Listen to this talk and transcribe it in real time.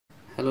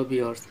Hello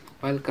viewers,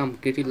 welcome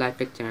creative life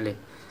hack চ্যানেলে।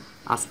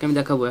 আজকে আমি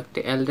দেখাবো একটা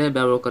এলডিআর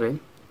ব্যবহার করে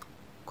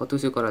কত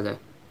কিছু করা যায়।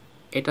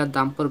 এটার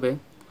দাম পড়বে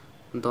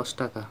 10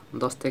 টাকা,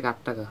 10 থেকে 8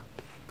 টাকা।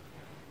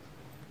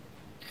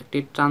 একটি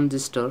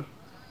ট্রানজিস্টর,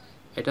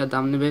 এটার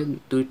দাম নেবে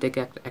 2 থেকে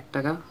 1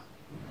 টাকা।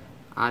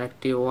 আর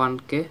একটি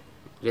 1K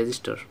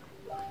রেজিস্টর।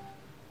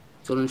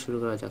 চলুন শুরু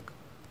করা যাক।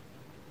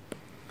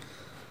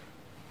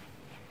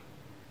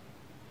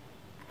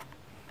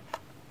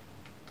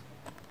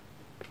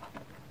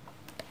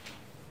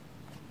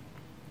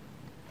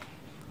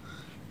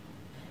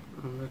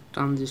 আমরা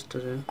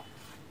ট্রানজিস্টরের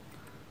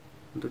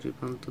দুটি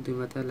প্রান্ত দুই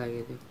মাথায়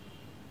লাগিয়ে দেব,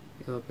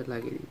 এভাবে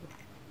লাগিয়ে দিব।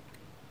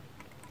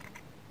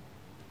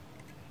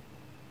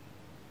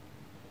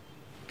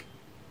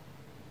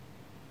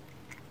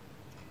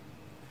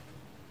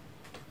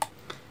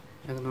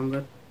 এখন আমরা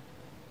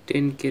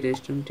 10K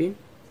রেজিস্টরটি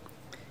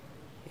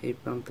এই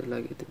প্রান্তে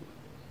লাগিয়ে দেব।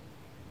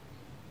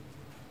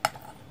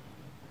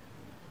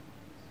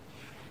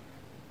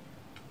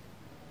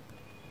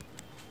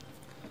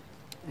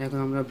 এখন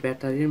আমরা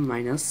ব্যাটারির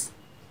মাইনাস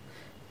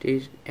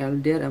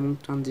এলডিআর এবং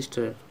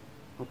ট্রানজিস্টরের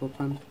অপর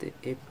প্রান্তে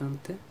এই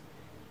প্রান্তে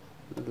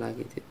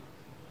লাগিয়ে দেব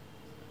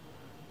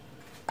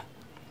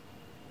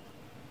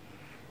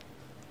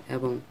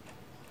এবং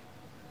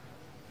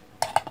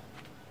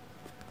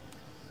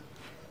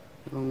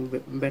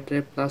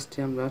ব্যাটারির প্লাসটি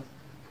আমরা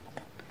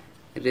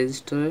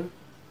রেজিস্টরের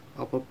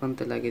অপর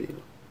প্রান্তে লাগিয়ে দেব।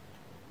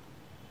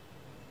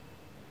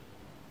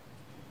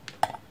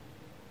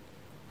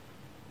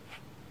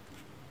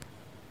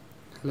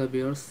 হ্যালো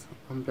ভিউয়ার্স,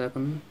 আমরা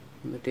এখন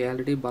একটি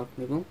এলইডি বাল্ব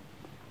নেব।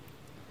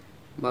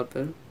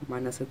 বাল্বের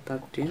মাইনাসের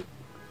তারটি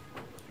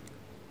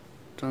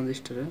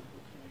ট্রানজিস্টরে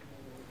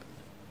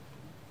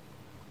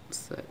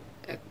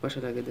এক পাশে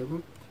লাগিয়ে দেব,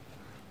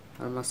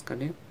 আর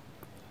মাঝখানে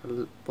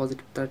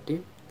পজিটিভ তারটি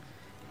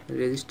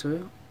রেজিস্টরে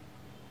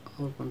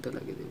অপর প্রান্তে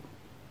লাগিয়ে দেব।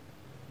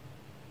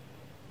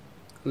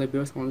 হ্যালো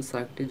ভিউয়ার্স, আমাদের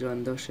সার্কিটটি জয়েন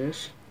দেওয়া শেষ।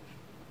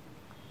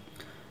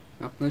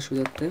 আপনাদের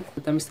সুবিধার্থে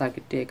আমি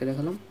সার্কিটটি এঁকে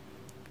দেখালাম,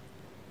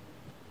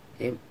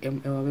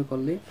 এভাবে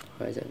করলেই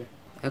হয়ে যাবে।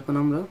 এখন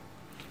আমরা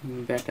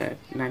ব্যাটারি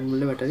 9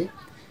 ভোল্টের ব্যাটারি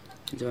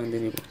জয়েন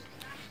দিয়ে নিব।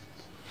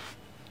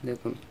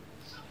 দেখুন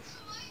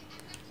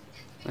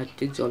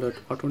ব্যাটারি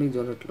অটোমেটিক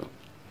জ্বলে উঠলো।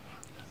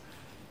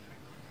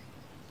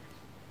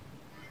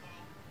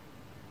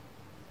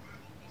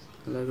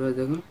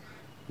 দেখুন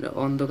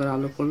অন্ধকার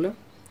আলো করলে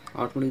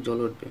অটোমেটিক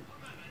জ্বলে উঠবে,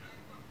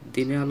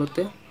 দিনের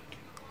আলোতে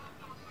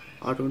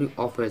অটোমেটিক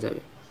অফ হয়ে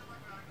যাবে।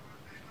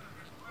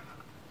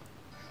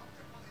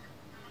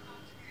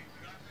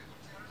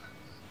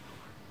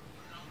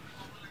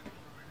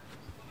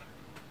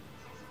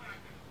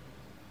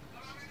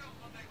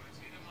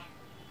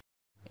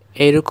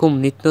 এইরকম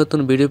নিত্য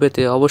নতুন ভিডিও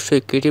পেতে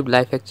অবশ্যই ক্রিয়েটিভ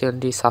লাইফ হ্যাক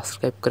চ্যানেলটি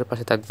সাবস্ক্রাইব করে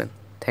পাশে থাকবেন।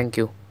 Thank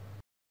you.